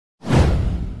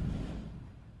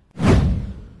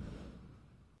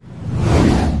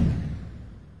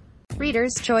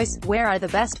Reader's Choice, where are the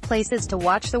best places to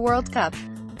watch the World Cup?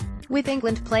 With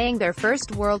England playing their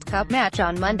first World Cup match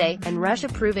on Monday, and Russia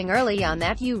proving early on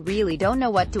that you really don't know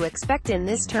what to expect in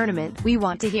this tournament, we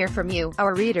want to hear from you,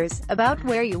 our readers, about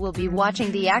where you will be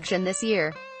watching the action this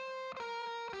year.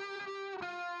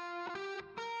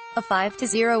 A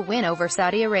 5-0 win over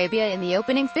Saudi Arabia in the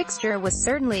opening fixture was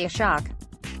certainly a shock.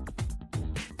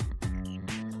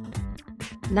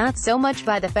 Not so much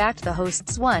by the fact the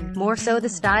hosts won, more so the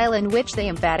style in which they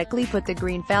emphatically put the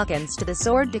Green Falcons to the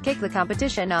sword to kick the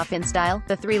competition off in style.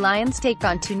 The Three Lions take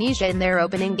on Tunisia in their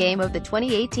opening game of the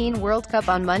 2018 World Cup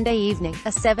on Monday evening,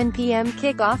 a 7 p.m.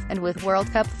 kickoff, and with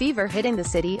World Cup fever hitting the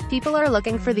city, people are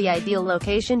looking for the ideal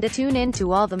location to tune in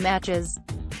to all the matches.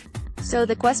 So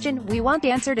the question we want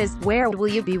answered is, where will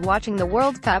you be watching the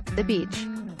World Cup? The beach,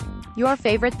 your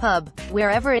favorite pub,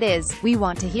 wherever it is, we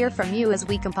want to hear from you as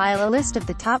we compile a list of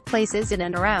the top places in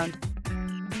and around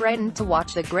Brighton to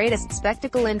watch the greatest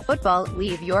spectacle in football.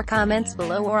 Leave your comments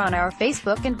below or on our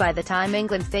Facebook, and by the time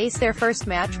England face their first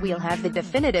match, we'll have the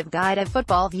definitive guide of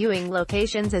football viewing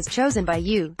locations as chosen by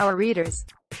you, our readers.